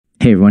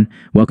Hey everyone,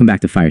 welcome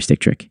back to FireStick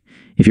Trick.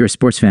 If you're a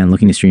sports fan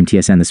looking to stream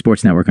TSN the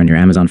Sports Network on your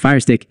Amazon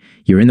FireStick,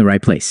 you're in the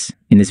right place.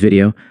 In this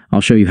video,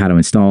 I'll show you how to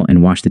install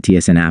and watch the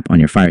TSN app on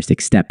your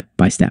FireStick step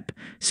by step.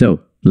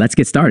 So let's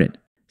get started.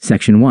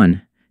 Section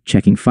 1,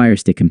 checking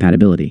FireStick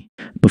compatibility.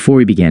 Before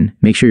we begin,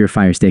 make sure your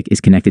FireStick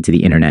is connected to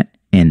the internet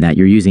and that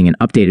you're using an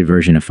updated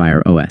version of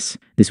Fire OS.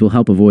 This will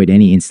help avoid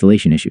any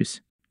installation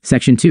issues.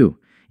 Section 2,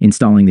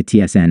 installing the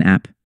TSN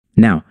app.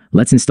 Now,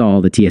 let's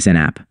install the TSN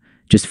app.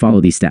 Just follow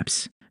these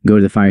steps. Go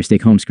to the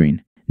FireStick home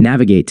screen.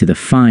 Navigate to the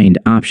Find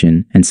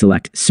option and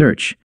select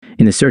Search.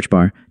 In the search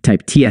bar,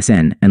 type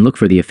TSN and look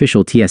for the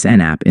official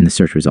TSN app in the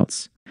search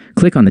results.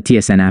 Click on the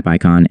TSN app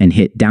icon and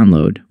hit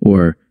Download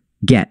or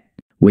Get.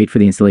 Wait for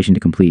the installation to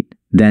complete,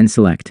 then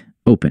select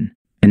Open.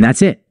 And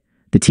that's it.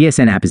 The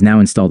TSN app is now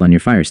installed on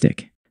your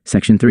FireStick.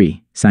 Section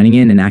 3, signing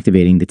in and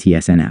activating the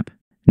TSN app.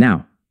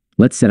 Now,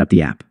 let's set up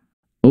the app.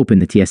 Open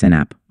the TSN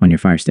app on your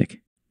FireStick.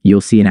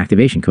 You'll see an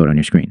activation code on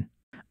your screen.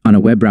 On a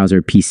web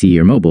browser, PC,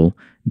 or mobile,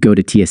 go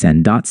to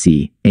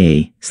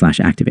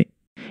tsn.ca/activate.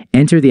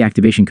 Enter the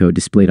activation code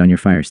displayed on your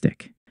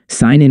FireStick.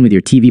 Sign in with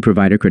your TV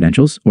provider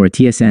credentials or a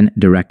TSN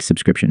Direct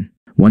subscription.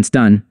 Once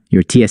done,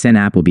 your TSN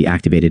app will be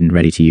activated and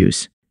ready to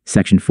use.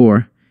 Section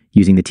 4,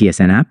 using the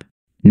TSN app.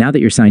 Now that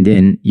you're signed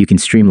in, you can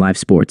stream live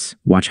sports,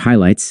 watch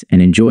highlights, and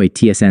enjoy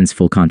TSN's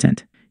full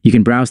content. You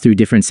can browse through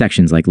different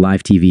sections like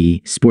live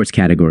TV, sports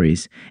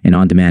categories, and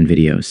on-demand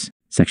videos.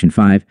 Section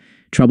 5,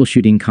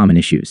 troubleshooting common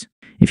issues.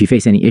 If you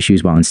face any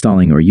issues while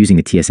installing or using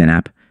the TSN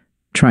app,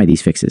 try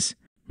these fixes.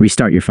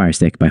 Restart your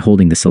FireStick by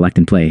holding the Select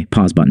and Play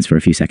pause buttons for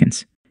a few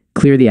seconds.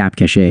 Clear the app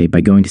cache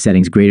by going to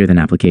Settings greater than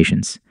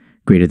Applications,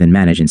 greater than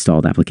Manage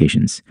Installed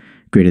Applications,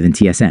 greater than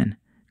TSN,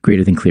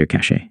 greater than Clear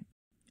Cache.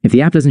 If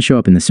the app doesn't show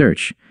up in the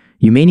search,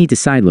 you may need to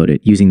sideload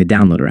it using the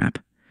Downloader app.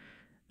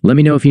 Let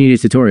me know if you need a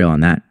tutorial on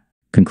that.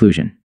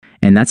 Conclusion.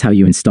 And that's how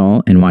you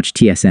install and watch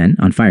TSN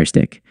on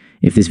FireStick.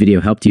 If this video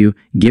helped you,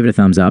 give it a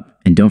thumbs up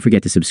and don't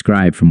forget to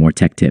subscribe for more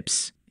tech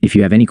tips. If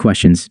you have any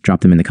questions,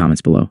 drop them in the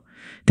comments below.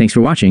 Thanks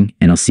for watching,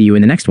 and I'll see you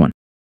in the next one.